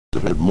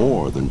of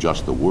more than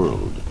just the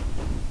world.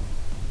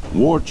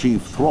 War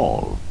Chief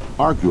Thrall,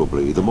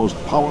 arguably the most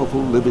powerful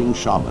living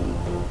shaman,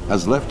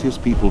 has left his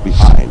people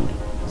behind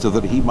so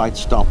that he might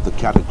stop the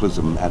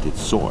cataclysm at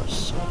its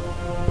source.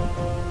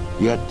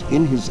 Yet,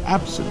 in his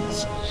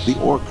absence, the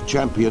Orc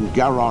champion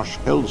Garrosh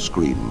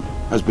Hellscream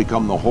has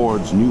become the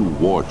Horde's new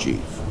war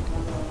chief.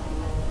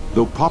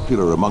 Though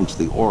popular amongst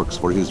the Orcs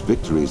for his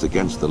victories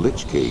against the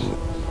Lich King,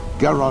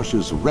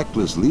 Garrosh's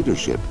reckless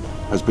leadership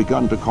has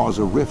begun to cause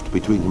a rift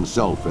between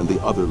himself and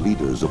the other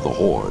leaders of the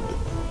Horde.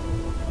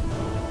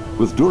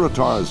 With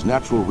Durotar's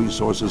natural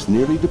resources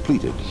nearly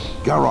depleted,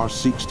 Garrosh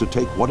seeks to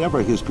take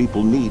whatever his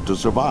people need to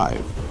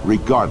survive,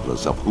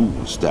 regardless of who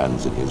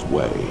stands in his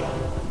way.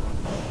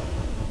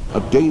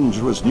 A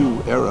dangerous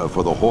new era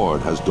for the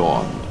Horde has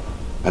dawned,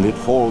 and it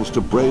falls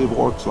to brave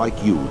Orcs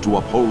like you to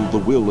uphold the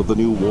will of the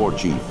new war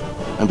chief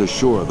and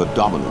assure the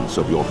dominance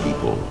of your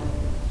people.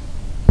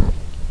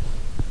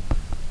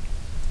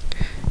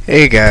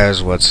 Hey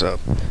guys, what's up?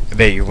 I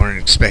bet you weren't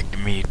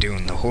expecting me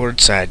doing the Horde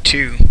side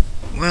too.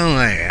 Well,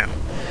 I am.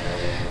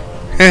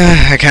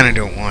 I kinda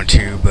don't want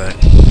to, but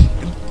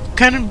it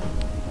kinda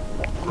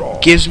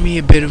gives me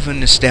a bit of a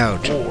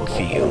nostalgia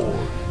feel.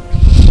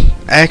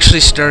 I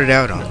actually started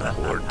out on the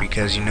Horde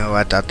because, you know,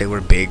 I thought they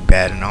were big,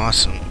 bad, and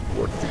awesome.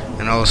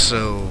 And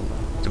also,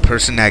 the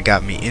person that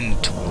got me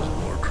into World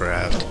of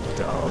Warcraft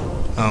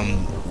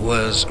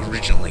was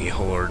originally a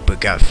Horde,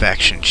 but got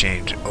faction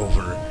changed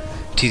over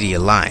to the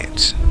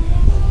Alliance.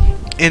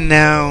 And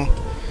now,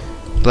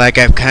 like,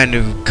 I've kind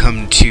of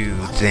come to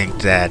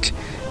think that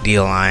the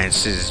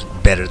Alliance is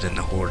better than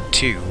the Horde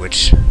too,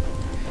 which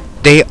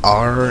they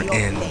are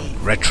in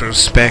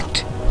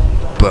retrospect,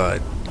 but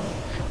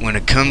when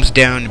it comes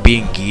down to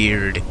being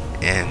geared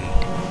and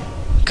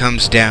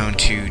comes down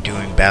to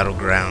doing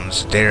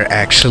battlegrounds, they're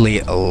actually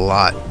a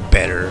lot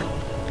better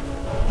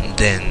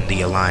than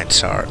the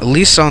Alliance are. At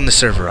least on the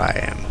server I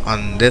am.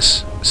 On the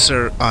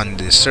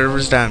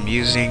servers that I'm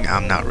using,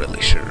 I'm not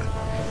really sure.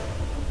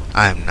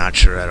 I'm not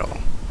sure at all.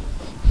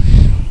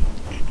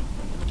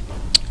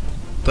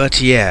 But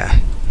yeah,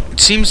 it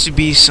seems to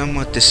be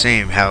somewhat the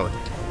same how it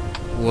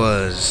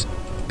was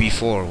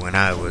before when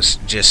I was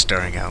just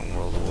starting out in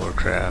World of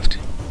Warcraft.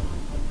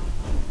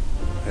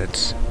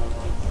 Let's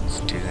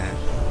do that.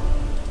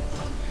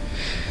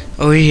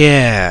 Oh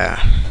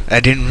yeah, I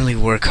didn't really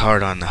work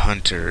hard on the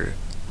Hunter,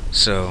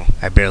 so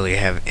I barely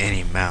have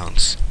any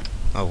mounts.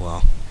 Oh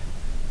well.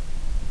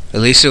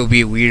 At least it'll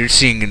be weird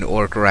seeing an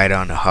Orc ride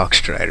on a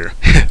Hawkstrider.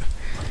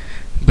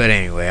 But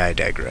anyway, I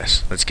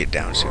digress. Let's get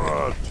down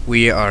to it.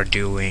 We are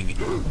doing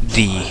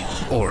the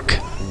Orc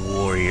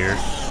Warrior.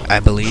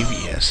 I believe,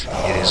 yes,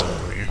 it is a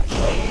warrior.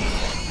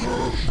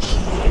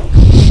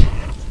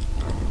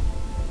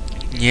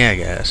 Yeah,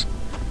 guys.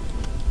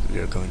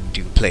 We're going to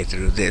do a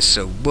playthrough of this,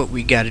 so what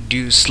we gotta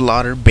do is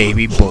slaughter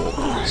baby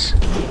boars.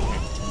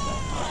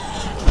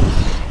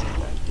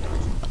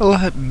 A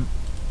lot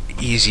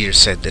easier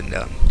said than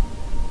done.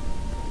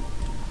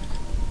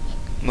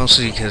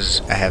 Mostly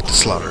because I have to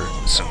slaughter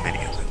so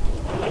many of them.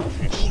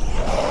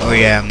 Oh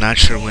yeah, I'm not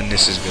sure when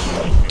this is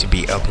going to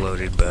be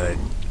uploaded, but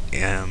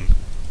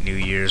New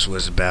Year's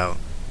was about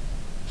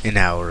an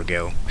hour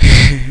ago.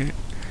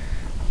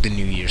 The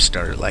New Year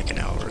started like an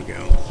hour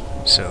ago.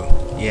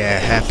 So, yeah,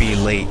 happy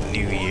late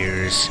New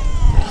Year's.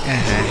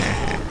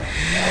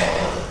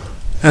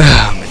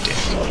 I'm a dick.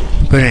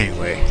 But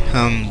anyway,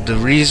 the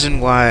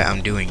reason why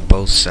I'm doing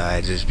both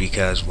sides is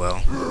because,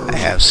 well, I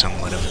have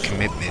somewhat of a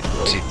commitment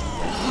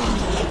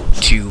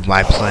to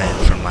my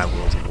plan for my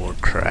World of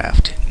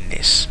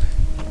Warcraft-ness.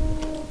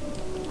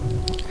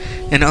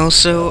 And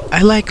also,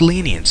 I like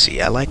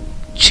leniency. I like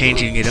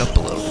changing it up a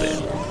little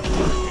bit.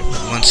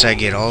 Once I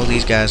get all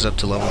these guys up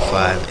to level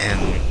 5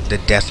 and the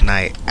Death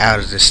Knight out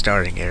of the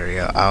starting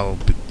area, I'll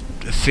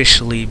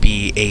officially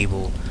be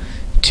able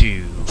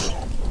to,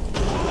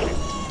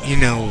 you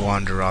know,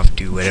 wander off,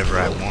 do whatever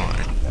I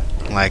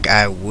want. Like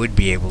I would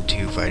be able to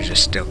if I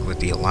just stuck with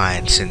the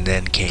Alliance and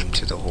then came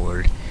to the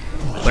Horde.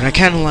 But I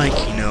kinda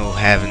like, you know,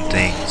 having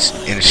things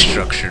in a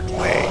structured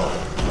way.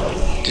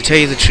 To tell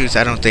you the truth,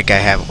 I don't think I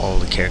have all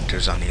the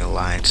characters on the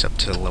Alliance up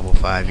to level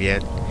 5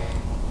 yet.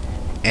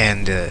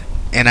 And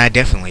I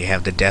definitely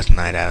have the Death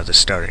Knight out of the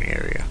starting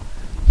area.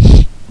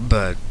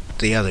 But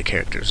the other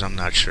characters, I'm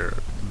not sure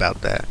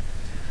about that.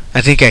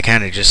 I think I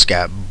kinda just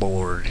got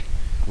bored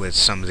with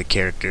some of the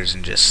characters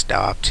and just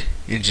stopped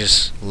and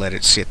just let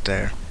it sit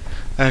there.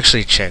 I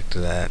actually checked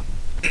that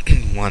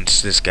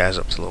once this guy's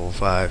up to level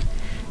 5.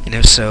 And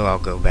if so, I'll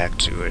go back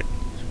to it.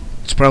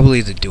 It's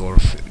probably the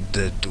dwarf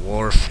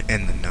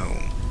and the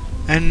gnome.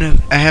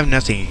 And I have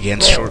nothing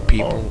against short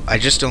people. I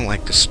just don't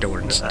like the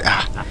stories.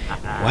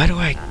 Why do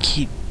I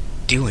keep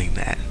doing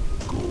that?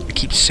 I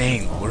keep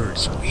saying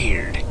words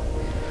weird.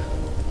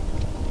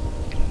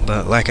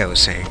 But like I was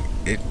saying,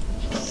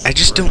 I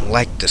just don't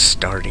like the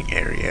starting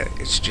area.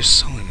 It's just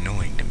so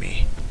annoying to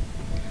me.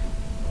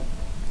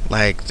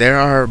 Like, there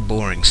are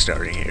boring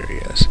starting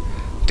areas.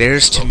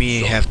 Theirs to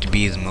me have to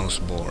be the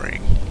most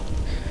boring.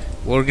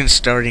 Worgen's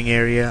starting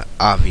area,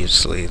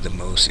 obviously the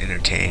most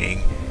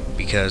entertaining,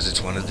 because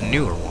it's one of the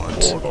newer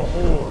ones.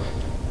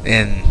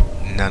 And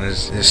none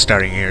of the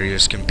starting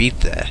areas can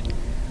beat that.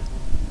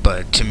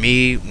 But to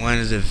me, one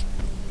of the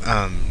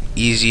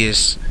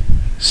easiest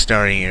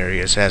starting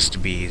areas has to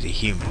be the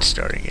human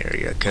starting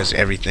area, because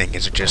everything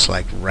is just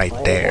like right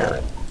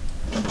there,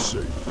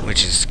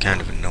 which is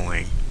kind of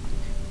annoying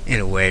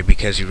in a way,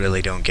 because you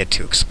really don't get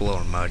to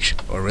explore much,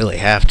 or really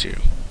have to.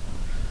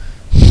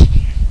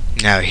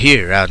 Now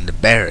here, out in the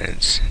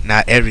Barrens,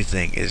 not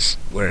everything is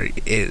where it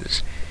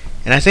is.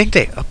 And I think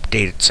they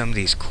updated some of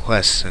these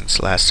quests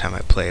since last time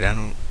I played. I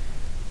don't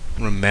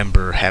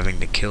remember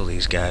having to kill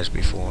these guys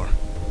before.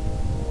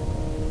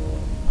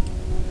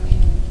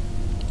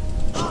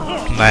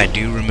 But I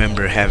do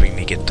remember having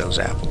to get those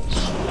apples.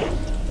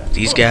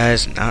 These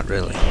guys, not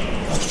really.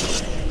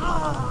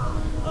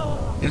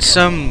 In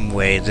some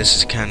way, this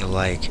is kind of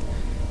like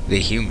the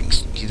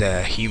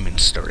human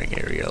starting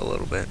area a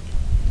little bit.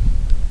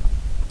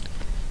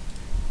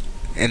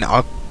 And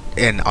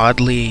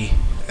oddly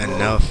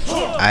enough,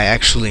 I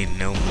actually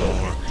know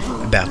more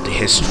about the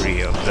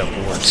history of the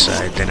Horde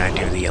side than I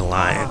do the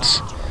Alliance.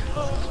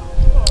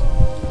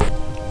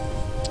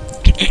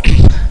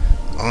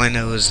 All I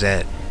know is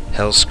that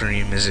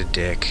Hellscream is a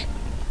dick.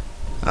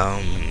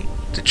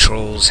 The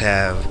trolls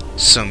have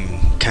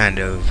some kind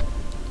of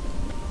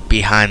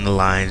behind the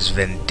lines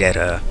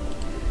vendetta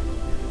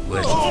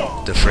with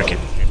the frickin'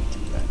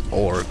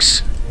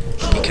 orcs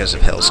because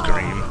of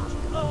Hellscream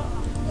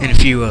and a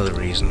few other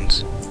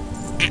reasons.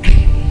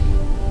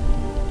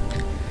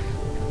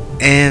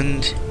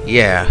 And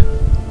yeah,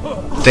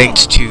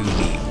 thanks to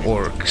the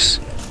orcs,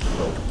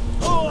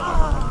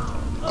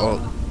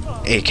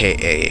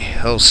 aka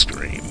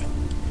Hellscream,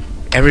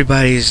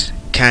 everybody's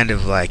kind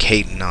of like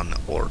hating on the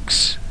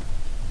orcs.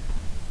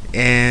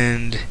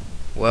 And,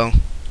 well,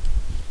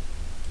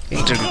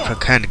 things are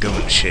kind of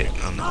going shit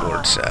on the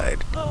Horde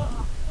side,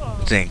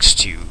 thanks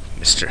to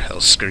Mr.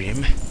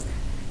 Hellscream.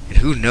 And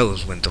who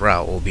knows when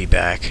Thrall will be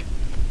back.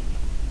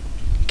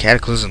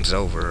 Cataclysm's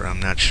over, I'm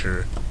not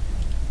sure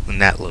when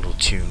that little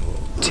tune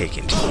will take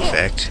into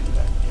effect.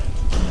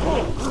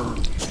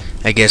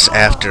 I guess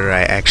after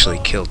I actually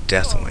kill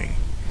Deathwing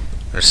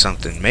or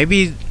something.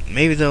 Maybe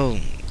they'll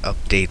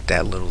update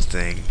that little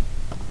thing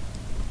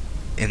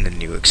in the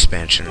new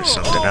expansion or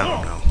something, I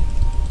don't know.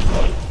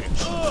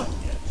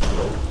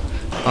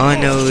 All I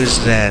know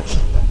is that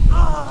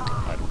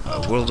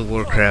World of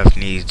Warcraft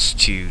needs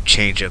to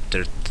change up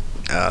their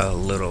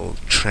little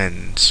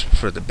trends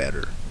for the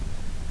better.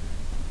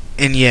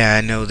 And yeah,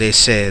 I know they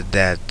said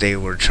that they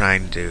were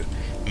trying to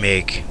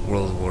make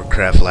World of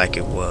Warcraft like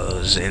it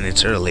was in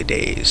its early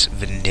days.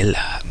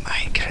 Vanilla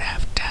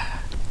Minecraft.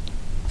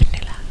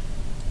 Vanilla.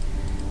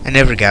 I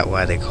never got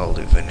why they called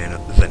it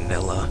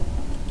vanilla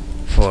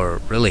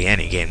for really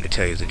any game, to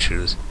tell you the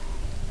truth.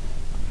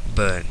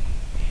 But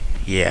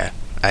yeah,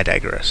 I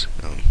digress.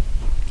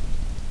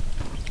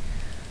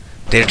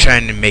 They're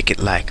trying to make it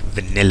like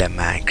vanilla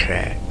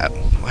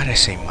Minecraft. Why did I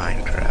say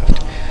Minecraft?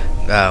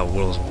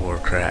 World of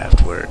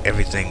Warcraft, where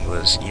everything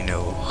was,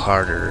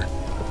 harder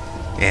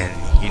and,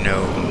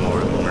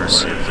 more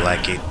immersive.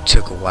 Like, it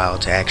took a while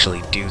to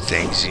actually do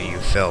things, and you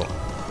felt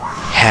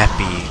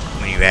happy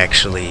when you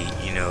actually,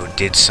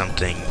 did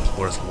something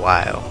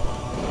worthwhile.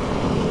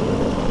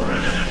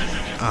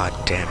 Ah,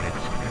 damn it.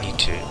 I need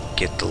to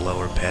get the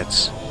lower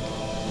pets.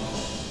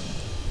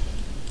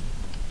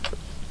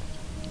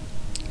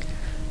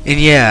 And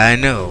yeah, I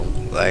know,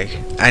 like,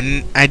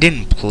 I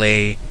didn't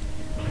play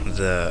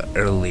the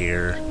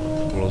earlier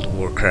World of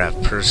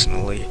Warcraft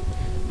personally,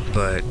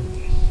 but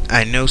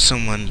I know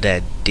someone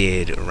that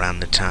did around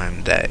the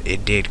time that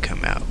it did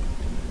come out.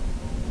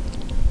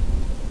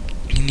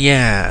 And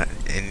yeah,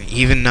 and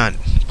even not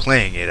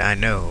playing it, I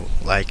know,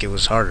 like, it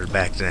was harder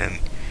back then.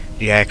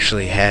 You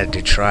actually had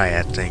to try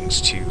at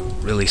things to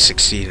really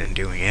succeed in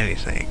doing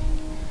anything.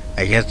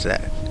 I get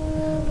that.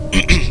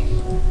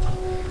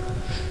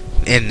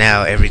 And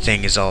now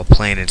everything is all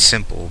plain and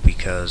simple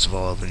because of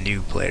all the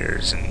new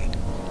players and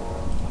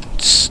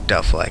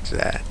stuff like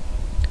that.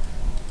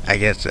 I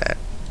get that.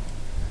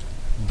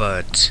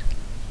 But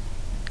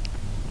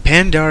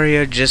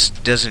Pandaria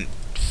just doesn't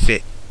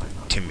fit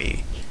to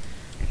me.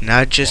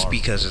 Not just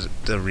because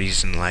of the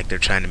reason, like, they're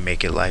trying to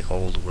make it like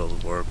old World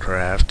of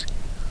Warcraft.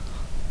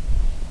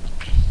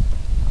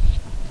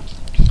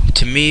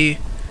 To me,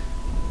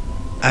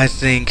 I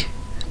think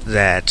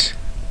that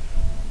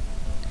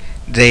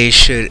they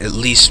should at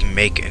least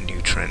make a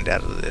new trend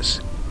out of this.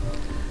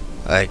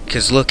 Like,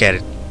 'cause look at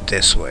it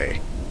this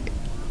way.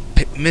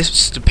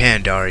 Mr.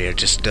 Pandaria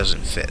just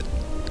doesn't fit.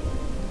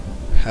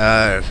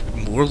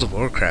 World of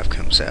Warcraft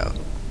comes out.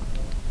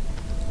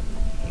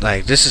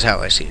 Like, this is how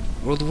I see it.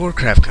 World of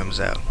Warcraft comes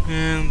out.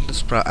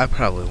 I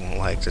probably won't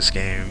like this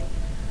game.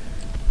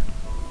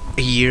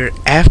 A year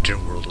after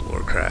World of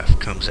Warcraft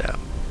comes out.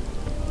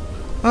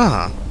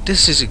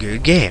 This is a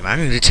good game. I'm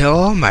going to tell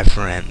all my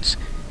friends.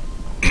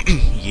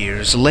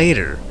 Years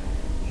later,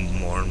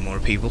 more and more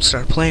people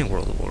start playing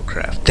World of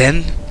Warcraft.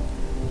 Then,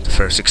 the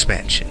first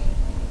expansion.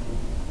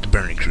 The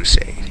Burning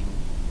Crusade.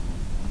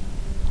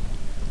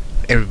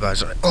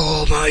 everybody's like,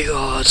 oh my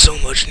god, so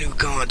much new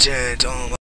content, oh my